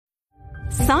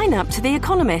Sign up to The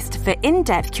Economist for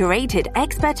in-depth curated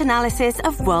expert analysis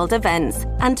of world events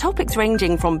and topics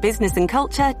ranging from business and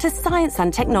culture to science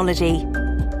and technology.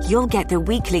 You'll get the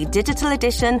weekly digital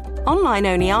edition,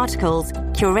 online-only articles,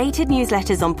 curated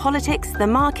newsletters on politics, the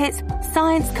markets,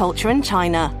 science, culture and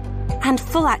China, and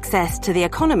full access to The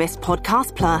Economist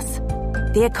Podcast Plus.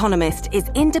 The Economist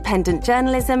is independent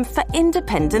journalism for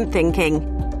independent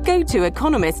thinking. Go to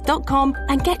economist.com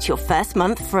and get your first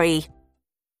month free.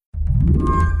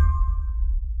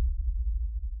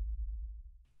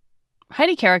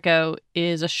 Heidi Carrico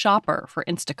is a shopper for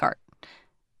Instacart.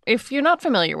 If you're not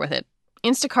familiar with it,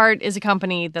 Instacart is a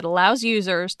company that allows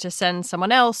users to send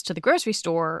someone else to the grocery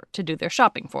store to do their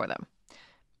shopping for them.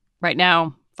 Right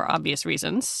now, for obvious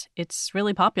reasons, it's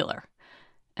really popular.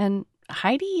 And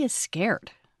Heidi is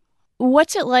scared.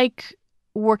 What's it like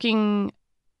working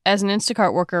as an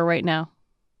Instacart worker right now?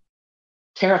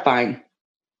 Terrifying.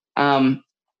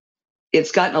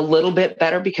 It's gotten a little bit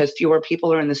better because fewer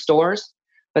people are in the stores,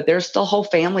 but there's still whole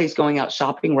families going out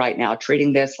shopping right now,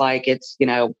 treating this like it's,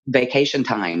 vacation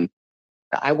time.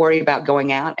 I worry about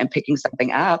going out and picking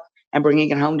something up and bringing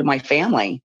it home to my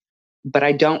family, but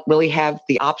I don't really have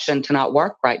the option to not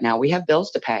work right now. We have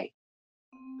bills to pay.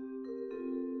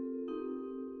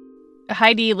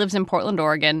 Heidi lives in Portland,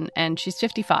 Oregon, and she's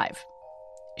 55.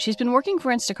 She's been working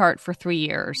for Instacart for 3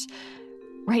 years.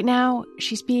 Right now,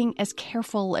 she's being as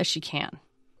careful as she can.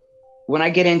 When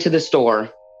I get into the store,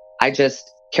 I just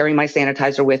carry my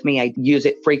sanitizer with me. I use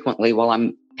it frequently while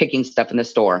I'm picking stuff in the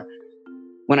store.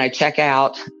 When I check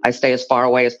out, I stay as far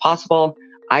away as possible.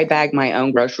 I bag my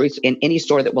own groceries in any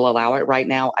store that will allow it right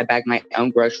now. I bag my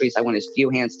own groceries. I want as few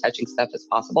hands touching stuff as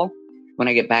possible. When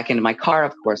I get back into my car,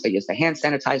 of course, I use the hand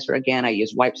sanitizer again. I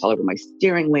use wipes all over my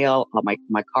steering wheel, on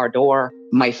my car door,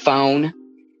 my phone.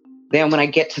 Then when I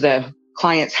get to the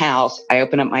client's house, I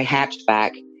open up my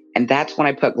hatchback, and that's when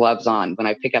I put gloves on, when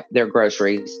I pick up their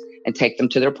groceries and take them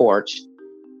to their porch.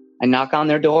 I knock on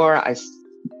their door. I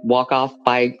walk off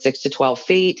by 6 to 12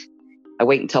 feet. I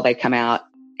wait until they come out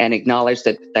and acknowledge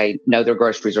that they know their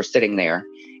groceries are sitting there.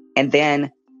 And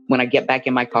then when I get back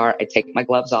in my car, I take my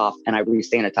gloves off and I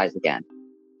re-sanitize again.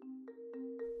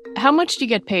 How much do you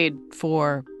get paid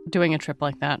for doing a trip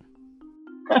like that?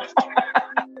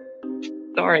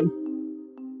 Sorry.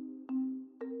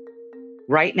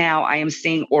 Right now, I am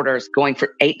seeing orders going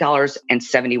for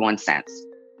 $8.71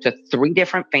 to 3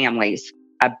 different families,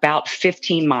 about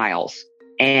 15 miles,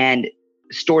 and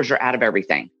stores are out of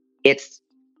everything. It's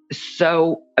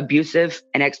so abusive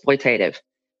and exploitative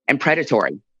and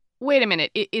predatory. Wait a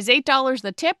minute. Is $8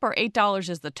 the tip or $8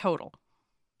 is the total?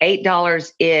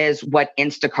 $8 is what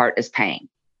Instacart is paying.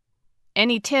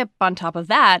 Any tip on top of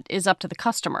that is up to the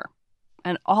customer.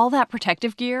 And all that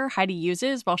protective gear Heidi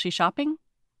uses while she's shopping,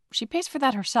 she pays for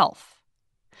that herself.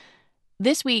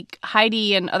 This week,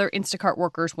 Heidi and other Instacart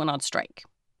workers went on strike.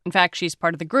 In fact, she's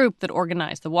part of the group that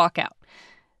organized the walkout.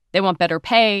 They want better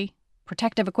pay,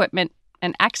 protective equipment,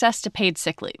 and access to paid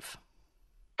sick leave.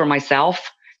 For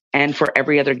myself and for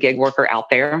every other gig worker out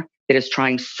there that is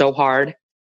trying so hard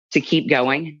to keep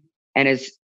going and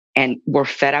we're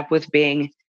fed up with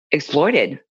being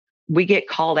exploited. We get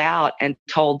called out and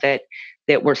told that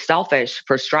we're selfish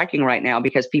for striking right now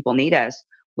because people need us.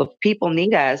 Well, if people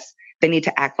need us, they need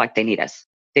to act like they need us.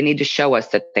 They need to show us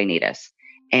that they need us.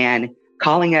 And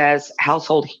calling us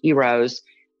household heroes,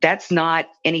 that's not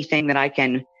anything that I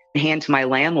can hand to my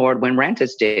landlord when rent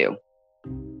is due.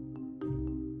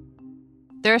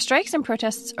 There are strikes and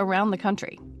protests around the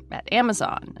country, at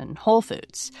Amazon and Whole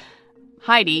Foods.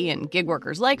 Heidi and gig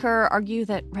workers like her argue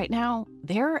that right now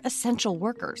they're essential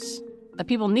workers, that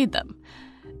people need them,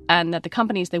 and that the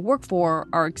companies they work for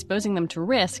are exposing them to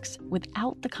risks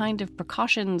without the kind of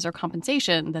precautions or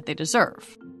compensation that they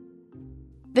deserve.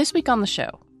 This week on the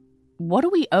show, what do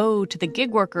we owe to the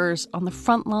gig workers on the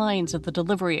front lines of the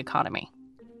delivery economy?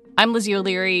 I'm Lizzie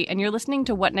O'Leary, and you're listening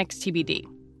to What Next TBD,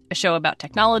 a show about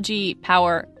technology,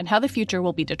 power, and how the future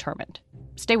will be determined.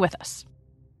 Stay with us.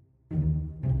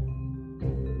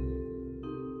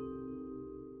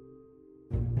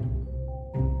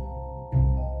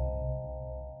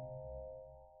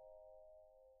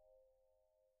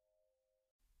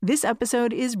 This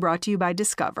episode is brought to you by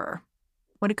Discover.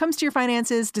 When it comes to your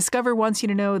finances, Discover wants you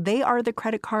to know they are the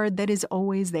credit card that is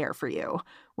always there for you.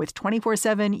 With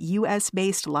 24/7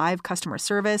 U.S.-based live customer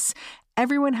service,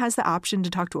 everyone has the option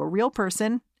to talk to a real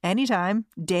person anytime,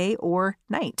 day or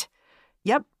night.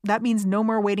 Yep, that means no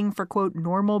more waiting for, quote,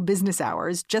 normal business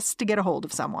hours just to get a hold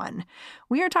of someone.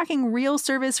 We are talking real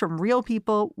service from real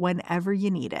people whenever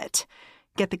you need it.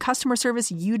 Get the customer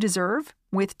service you deserve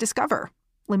with Discover.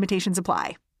 Limitations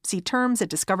apply. See terms at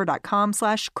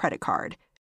discover.com/creditcard.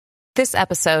 This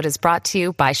episode is brought to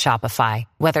you by Shopify.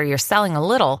 Whether you're selling a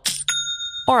little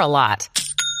or a lot,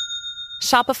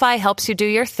 Shopify helps you do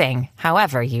your thing,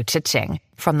 however you cha-ching.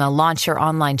 From the launch your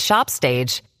online shop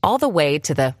stage, all the way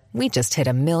to the we just hit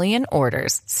 1 million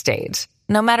orders stage.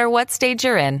 No matter what stage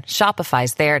you're in,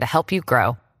 Shopify's there to help you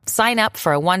grow. Sign up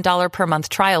for a $1 per month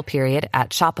trial period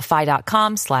at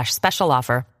shopify.com/special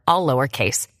offer, all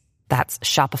lowercase. That's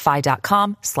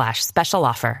shopify.com/special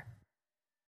offer.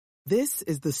 This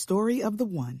is the story of the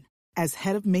one. As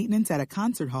head of maintenance at a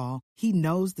concert hall, he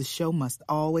knows the show must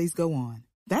always go on.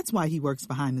 That's why he works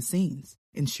behind the scenes,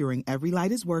 ensuring every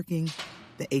light is working,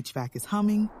 the HVAC is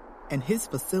humming, and his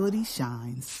facility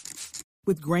shines.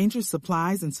 With Grainger's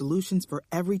supplies and solutions for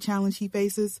every challenge he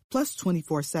faces, plus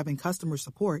 24/7 customer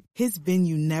support, his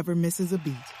venue never misses a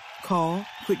beat. Call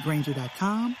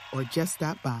quickgrainger.com or just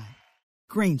stop by.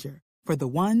 Grainger, for the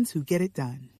ones who get it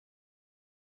done.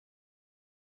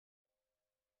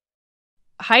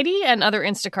 Heidi and other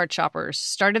Instacart shoppers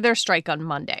started their strike on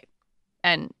Monday.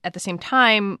 And at the same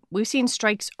time, we've seen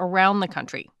strikes around the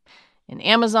country, in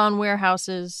Amazon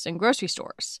warehouses and grocery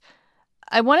stores.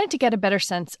 I wanted to get a better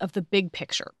sense of the big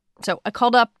picture. So I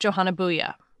called up Johanna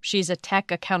Bouya. She's a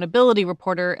tech accountability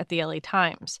reporter at the LA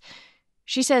Times.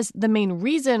 She says the main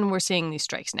reason we're seeing these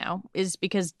strikes now is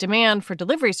because demand for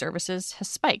delivery services has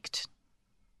spiked.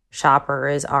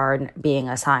 Shoppers are being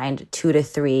assigned 2 to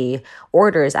 3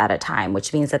 orders at a time,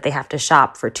 which means that they have to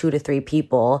shop for 2 to 3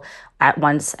 people at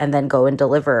once and then go and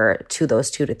deliver to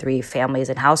those 2 to 3 families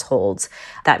and households.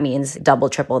 That means double,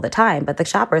 triple the time. But the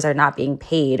shoppers are not being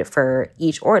paid for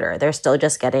each order. They're still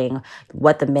just getting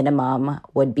what the minimum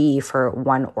would be for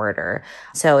one order.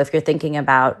 So if you're thinking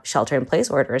about shelter-in-place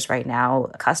orders right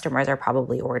now, customers are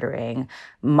probably ordering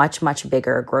much, much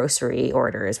bigger grocery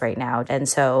orders right now. And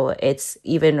so it's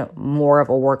even more of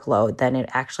a workload than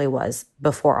it actually was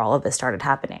before all of this started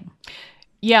happening.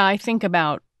 Yeah, I think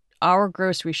about our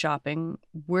grocery shopping.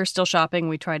 We're still shopping.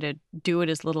 We try to do it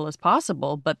as little as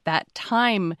possible. But that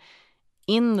time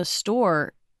in the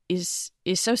store is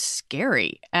so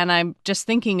scary. And I'm just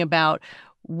thinking about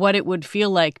what it would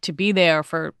feel like to be there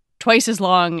for twice as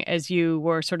long as you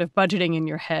were sort of budgeting in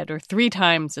your head, or 3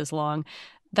 times as long.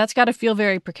 That's got to feel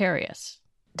very precarious.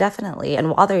 Definitely. And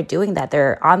while they're doing that,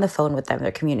 they're on the phone with them.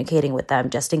 They're communicating with them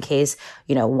just in case,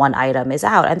 one item is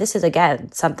out. And this is,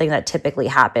 again, something that typically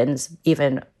happens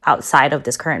even outside of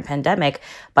this current pandemic.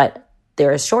 But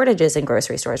there are shortages in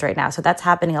grocery stores right now. So that's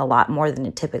happening a lot more than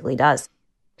it typically does.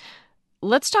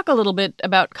 Let's talk a little bit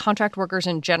about contract workers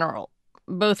in general,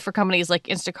 both for companies like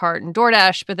Instacart and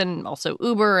DoorDash, but then also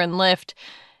Uber and Lyft.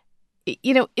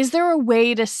 Is there a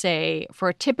way to say for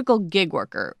a typical gig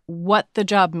worker what the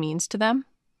job means to them?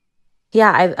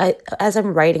 Yeah, I as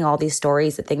I'm writing all these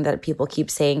stories, the thing that people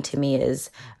keep saying to me is,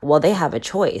 well, they have a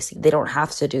choice. They don't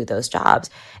have to do those jobs.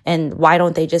 And why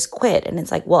don't they just quit? And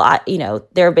it's like, well,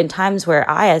 there have been times where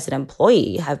I, as an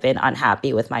employee, have been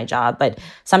unhappy with my job, but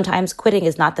sometimes quitting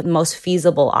is not the most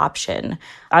feasible option.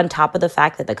 On top of the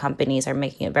fact that the companies are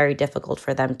making it very difficult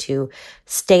for them to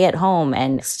stay at home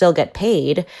and still get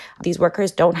paid, these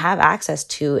workers don't have access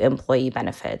to employee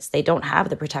benefits. They don't have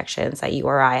the protections that you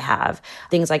or I have.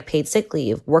 Things like paid sick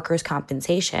leave, workers'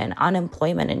 compensation,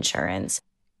 unemployment insurance.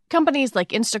 Companies like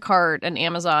Instacart and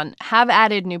Amazon have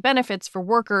added new benefits for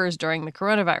workers during the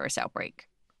coronavirus outbreak.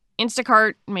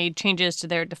 Instacart made changes to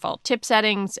their default tip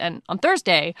settings and on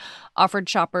Thursday offered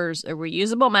shoppers a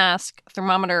reusable mask,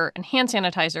 thermometer, and hand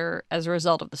sanitizer as a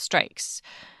result of the strikes.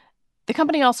 The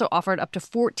company also offered up to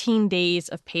 14 days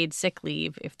of paid sick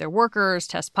leave if their workers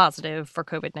test positive for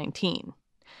COVID-19.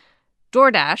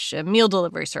 DoorDash, a meal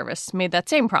delivery service, made that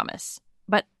same promise.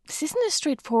 But this isn't as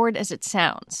straightforward as it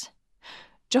sounds.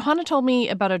 Johanna told me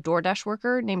about a DoorDash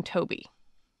worker named Toby.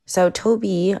 So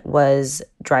Toby was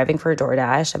driving for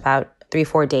DoorDash about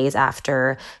 3-4 days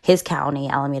after his county,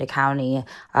 Alameda County,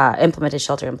 implemented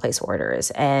shelter-in-place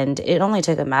orders. And it only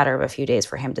took a matter of a few days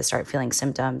for him to start feeling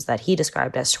symptoms that he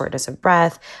described as shortness of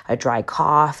breath, a dry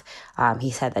cough.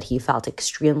 He said that he felt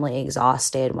extremely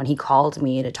exhausted. When he called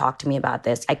me to talk to me about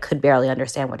this, I could barely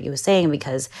understand what he was saying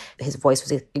because his voice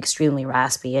was extremely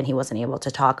raspy and he wasn't able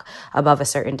to talk above a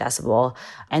certain decibel.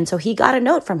 And so he got a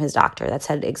note from his doctor that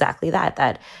said exactly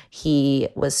that he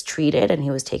was treated and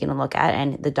he was taken a look at,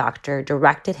 and the doctor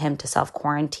directed him to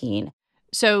self-quarantine.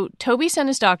 So Toby sent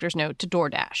his doctor's note to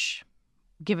DoorDash.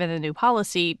 Given the new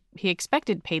policy, he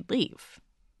expected paid leave.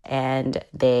 And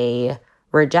they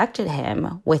rejected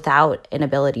him without an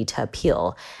ability to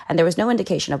appeal. And there was no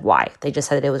indication of why. They just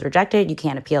said that it was rejected. You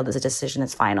can't appeal. This decision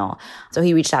is final. So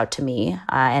he reached out to me.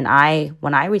 And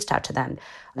when I reached out to them,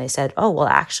 And they said, oh, well,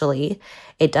 actually,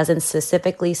 it doesn't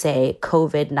specifically say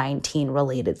COVID-19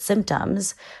 related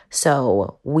symptoms,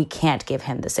 so we can't give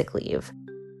him the sick leave.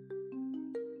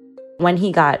 When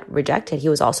he got rejected, he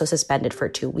was also suspended for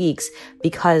 2 weeks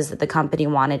because the company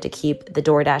wanted to keep the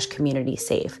DoorDash community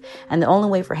safe. And the only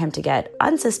way for him to get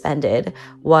unsuspended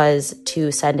was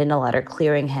to send in a letter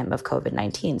clearing him of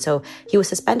COVID-19. So he was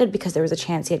suspended because there was a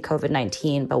chance he had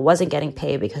COVID-19, but wasn't getting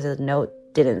paid because the note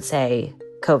didn't say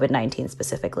COVID-19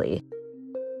 specifically.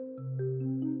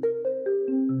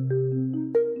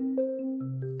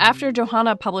 After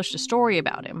Johanna published a story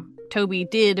about him, Toby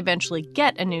did eventually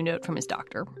get a new note from his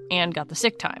doctor and got the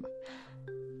sick time.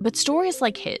 But stories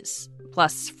like his,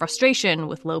 plus frustration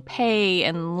with low pay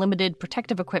and limited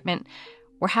protective equipment,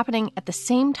 were happening at the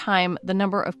same time the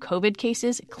number of COVID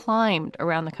cases climbed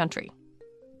around the country.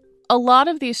 A lot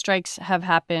of these strikes have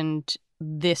happened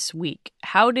this week.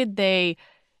 How did they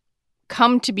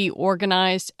come to be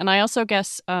organized? And I also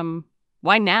guess,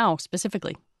 why now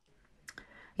specifically?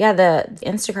 Yeah, the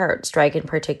Instacart strike in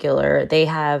particular, they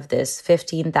have this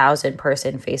 15,000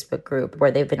 person Facebook group where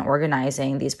they've been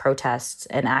organizing these protests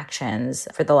and actions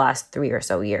for the last 3 or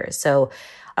so years. So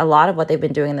a lot of what they've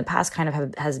been doing in the past kind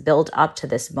of has built up to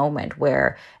this moment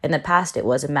where in the past it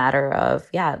was a matter of,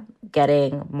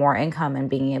 getting more income and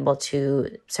being able to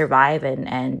survive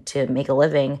and to make a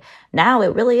living. Now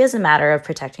it really is a matter of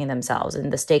protecting themselves,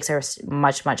 and the stakes are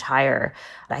much, much higher.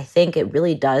 I think it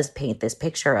really does paint this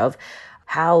picture of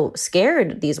how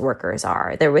scared these workers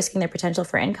are. They're risking their potential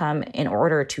for income in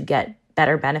order to get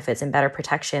better benefits and better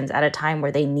protections at a time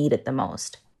where they need it the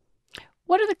most.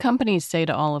 What do the companies say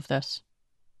to all of this?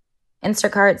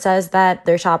 Instacart says that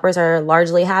their shoppers are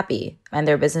largely happy and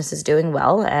their business is doing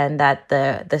well, and that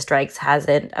the strikes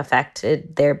hasn't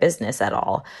affected their business at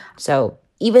all. So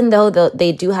even though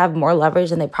they do have more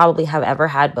leverage than they probably have ever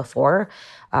had before,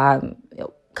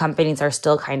 companies are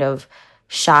still kind of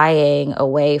shying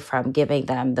away from giving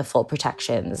them the full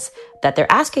protections that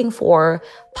they're asking for,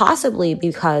 possibly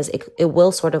because it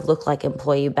will sort of look like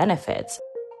employee benefits.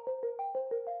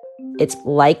 It's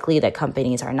likely that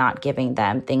companies are not giving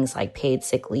them things like paid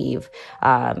sick leave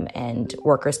and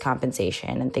workers'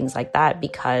 compensation and things like that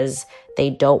because they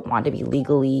don't want to be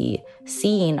legally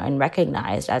seen and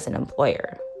recognized as an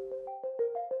employer.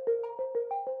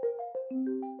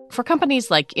 For companies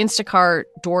like Instacart,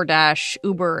 DoorDash,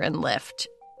 Uber, and Lyft,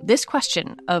 this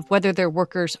question of whether their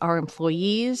workers are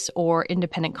employees or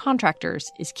independent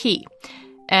contractors is key,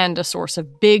 and a source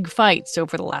of big fights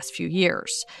over the last few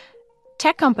years.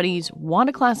 Tech companies want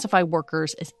to classify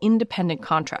workers as independent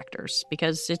contractors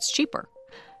because it's cheaper.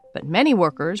 But many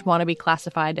workers want to be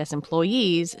classified as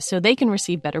employees so they can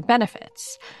receive better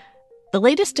benefits. The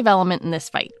latest development in this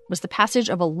fight was the passage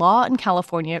of a law in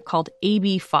California called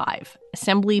AB 5,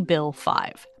 Assembly Bill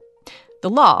 5. The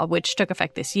law, which took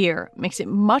effect this year, makes it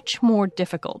much more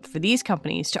difficult for these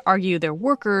companies to argue their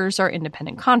workers are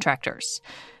independent contractors.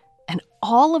 And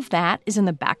all of that is in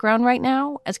the background right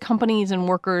now as companies and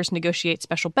workers negotiate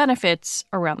special benefits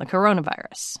around the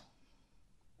coronavirus.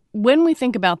 When we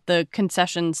think about the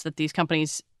concessions that these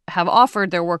companies have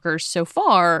offered their workers so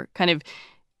far, kind of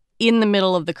in the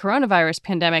middle of the coronavirus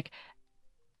pandemic,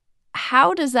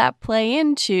 how does that play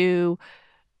into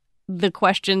the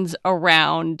questions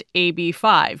around AB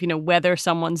 5, whether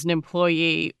someone's an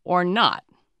employee or not?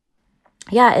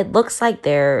 Yeah, it looks like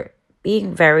they're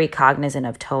being very cognizant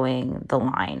of towing the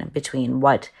line between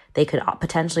what they could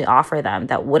potentially offer them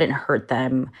that wouldn't hurt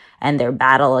them and their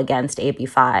battle against AB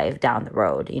 5 down the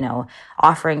road.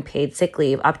 Offering paid sick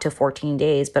leave up to 14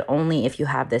 days, but only if you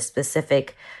have this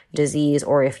specific disease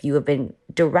or if you have been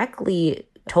directly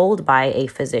told by a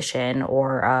physician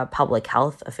or a public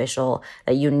health official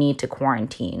that you need to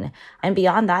quarantine. And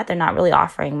beyond that, they're not really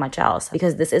offering much else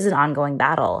because this is an ongoing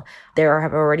battle. There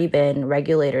have already been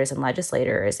regulators and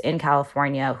legislators in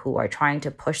California who are trying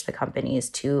to push the companies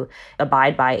to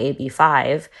abide by AB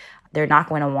 5. They're not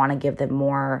going to want to give them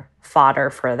more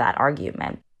fodder for that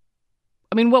argument.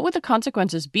 I mean, what would the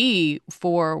consequences be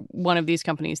for one of these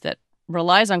companies that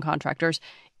relies on contractors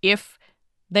if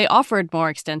they offered more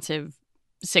extensive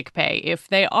sick pay, if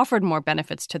they offered more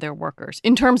benefits to their workers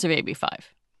in terms of AB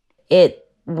 5? It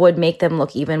would make them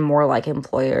look even more like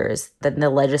employers than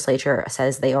the legislature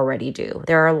says they already do.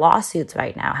 There are lawsuits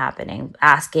right now happening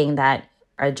asking that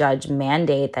a judge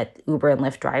mandate that Uber and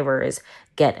Lyft drivers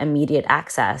get immediate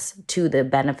access to the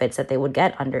benefits that they would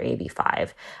get under AB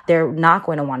 5. They're not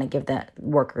going to want to give the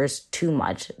workers too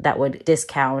much that would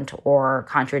discount or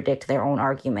contradict their own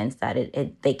arguments that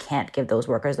they can't give those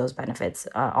workers those benefits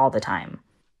all the time.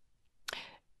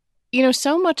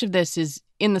 So much of this is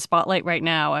in the spotlight right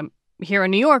now. here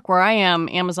in New York, where I am,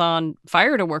 Amazon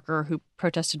fired a worker who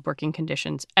protested working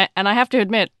conditions. And I have to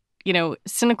admit,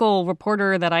 cynical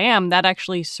reporter that I am, that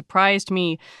actually surprised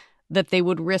me that they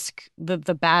would risk the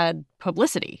bad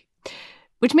publicity,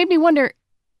 which made me wonder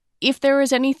if there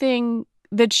is anything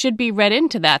that should be read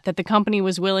into that the company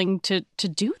was willing to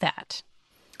do that.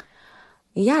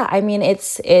 Yeah, I mean,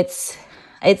 it's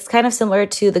kind of similar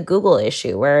to the Google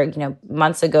issue where,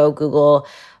 months ago, Google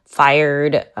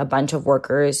fired a bunch of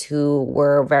workers who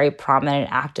were very prominent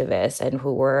activists and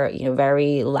who were,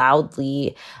 very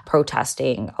loudly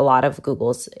protesting a lot of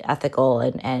Google's ethical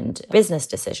and business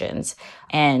decisions.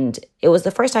 And it was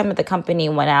the first time that the company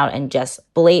went out and just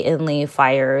blatantly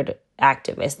fired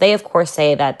activists. They, of course,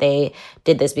 say that they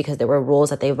did this because there were rules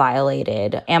that they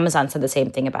violated. Amazon said the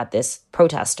same thing about this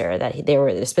protester, that there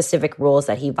were specific rules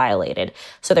that he violated.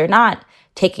 So they're not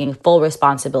taking full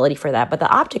responsibility for that. But the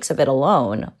optics of it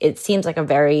alone, it seems like a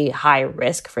very high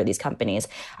risk for these companies.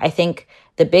 I think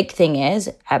the big thing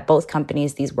is, at both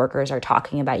companies, these workers are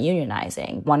talking about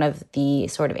unionizing. One of the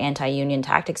sort of anti-union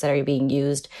tactics that are being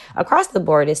used across the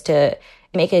board is to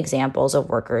make examples of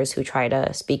workers who try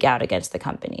to speak out against the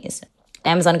companies.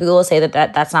 Amazon and Google say that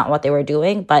that's not what they were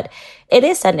doing, but it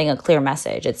is sending a clear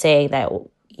message. It's saying that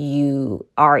you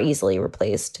are easily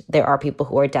replaced. There are people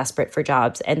who are desperate for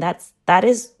jobs, and that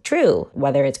is true,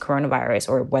 whether it's coronavirus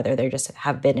or whether they just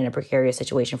have been in a precarious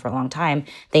situation for a long time.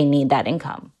 They need that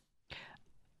income.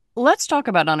 Let's talk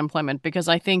about unemployment, because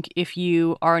I think if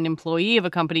you are an employee of a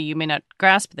company, you may not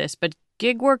grasp this, but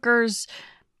gig workers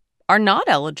are not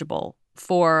eligible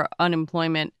for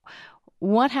unemployment.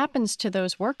 What happens to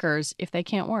those workers if they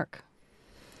can't work?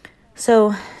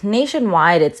 So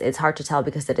nationwide, it's hard to tell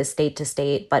because it is state to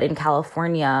state. But in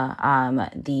California,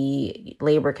 the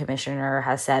labor commissioner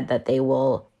has said that they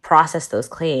will process those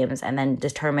claims and then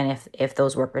determine if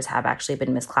those workers have actually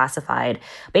been misclassified.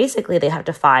 Basically, they have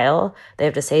to file. They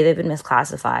have to say they've been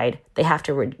misclassified. They have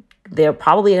to they're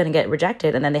probably going to get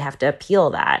rejected, and then they have to appeal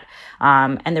that.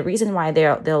 And the reason why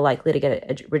they're likely to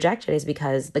get rejected is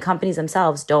because the companies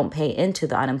themselves don't pay into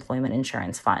the unemployment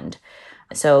insurance fund.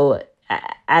 So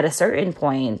at a certain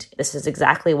point, this is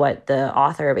exactly what the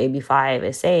author of AB5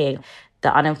 is saying,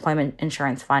 the unemployment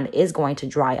insurance fund is going to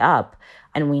dry up,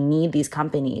 and we need these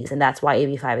companies. And that's why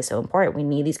AB5 is so important. We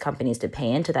need these companies to pay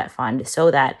into that fund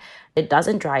so that it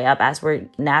doesn't dry up as we're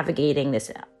navigating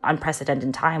this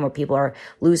unprecedented time where people are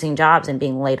losing jobs and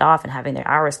being laid off and having their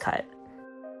hours cut.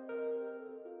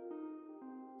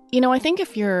 I think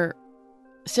if you're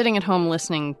sitting at home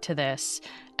listening to this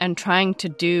and trying to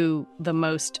do the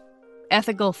most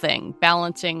ethical thing,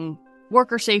 balancing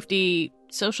worker safety,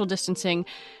 social distancing,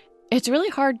 it's really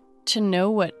hard to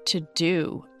know what to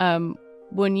do.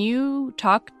 When you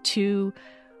talk to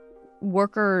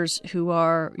workers who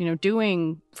are,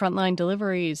 doing frontline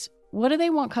deliveries, what do they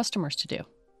want customers to do?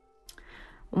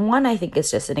 One, I think,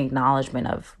 is just an acknowledgement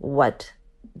of what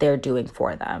they're doing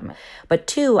for them. But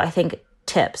two, I think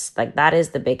tips, like that is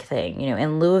the big thing.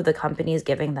 In lieu of the companies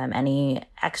giving them any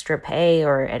extra pay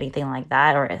or anything like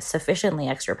that, or sufficiently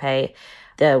extra pay,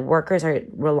 the workers are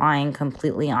relying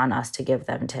completely on us to give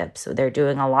them tips. So they're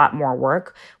doing a lot more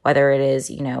work, whether it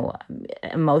is,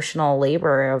 emotional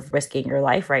labor of risking your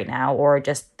life right now, or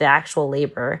just the actual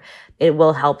labor. It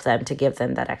will help them to give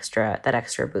them that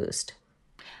extra boost.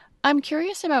 I'm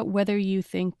curious about whether you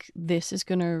think this is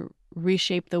going to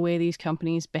reshape the way these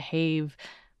companies behave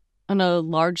in a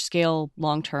large-scale,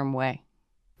 long-term way.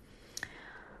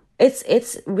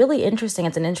 It's really interesting.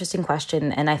 It's an interesting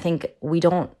question, and I think we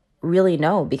don't really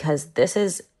know because this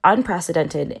is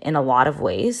unprecedented in a lot of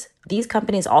ways. These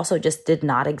companies also just did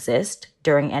not exist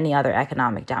during any other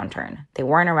economic downturn. They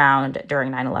weren't around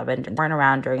during 9/11, weren't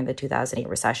around during the 2008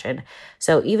 recession.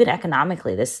 So even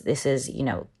economically, this is,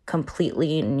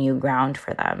 completely new ground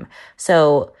for them.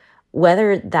 So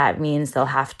whether that means they'll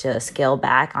have to scale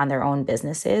back on their own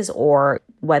businesses, or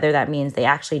whether that means they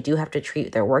actually do have to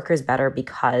treat their workers better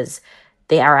because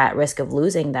they are at risk of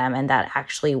losing them, and that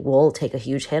actually will take a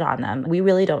huge hit on them. We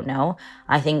really don't know.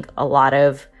 I think a lot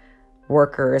of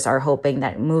workers are hoping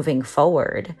that moving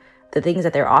forward, the things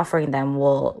that they're offering them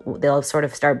they'll sort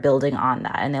of start building on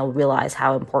that, and they'll realize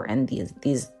how important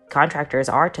these contractors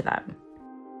are to them.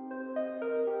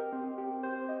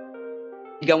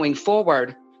 Going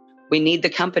forward, we need the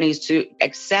companies to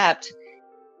accept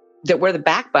that we're the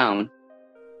backbone.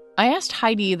 I asked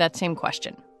Heidi that same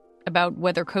question about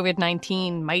whether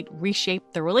COVID-19 might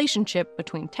reshape the relationship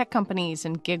between tech companies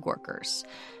and gig workers,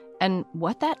 and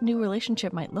what that new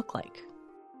relationship might look like.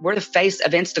 We're the face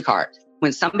of Instacart.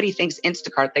 When somebody thinks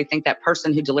Instacart, they think that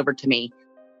person who delivered to me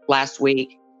last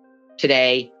week,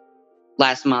 today,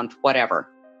 last month, whatever.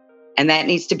 And that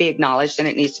needs to be acknowledged and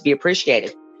it needs to be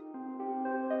appreciated.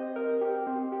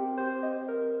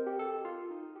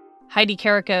 Heidi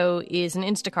Carrico is an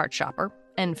Instacart shopper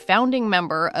and founding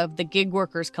member of the Gig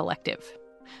Workers Collective.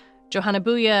 Johanna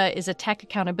Bouya is a tech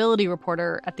accountability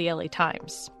reporter at the LA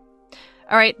Times.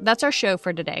 All right, that's our show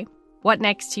for today. What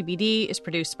Next TBD is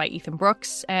produced by Ethan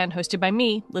Brooks and hosted by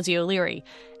me, Lizzie O'Leary,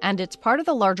 and it's part of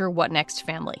the larger What Next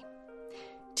family.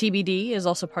 TBD is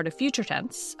also part of Future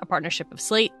Tense, a partnership of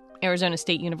Slate, Arizona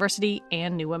State University,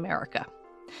 and New America.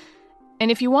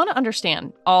 And if you want to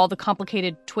understand all the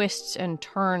complicated twists and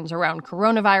turns around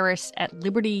coronavirus at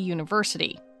Liberty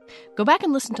University, go back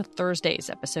and listen to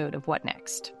Thursday's episode of What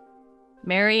Next.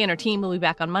 Mary and her team will be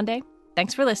back on Monday.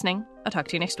 Thanks for listening. I'll talk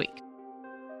to you next week.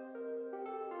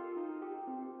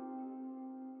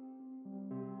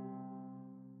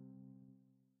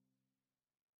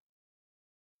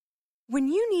 When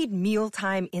you need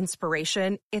mealtime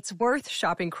inspiration, it's worth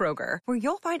shopping Kroger, where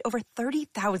you'll find over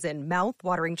 30,000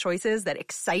 mouth-watering choices that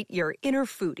excite your inner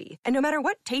foodie. And no matter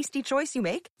what tasty choice you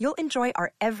make, you'll enjoy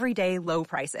our everyday low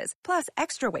prices, plus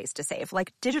extra ways to save,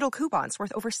 like digital coupons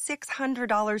worth over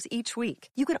 $600 each week.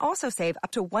 You can also save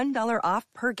up to $1 off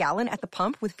per gallon at the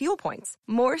pump with fuel points.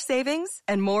 More savings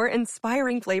and more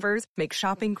inspiring flavors make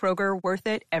shopping Kroger worth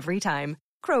it every time.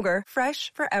 Kroger,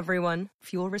 fresh for everyone.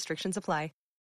 Fuel restrictions apply.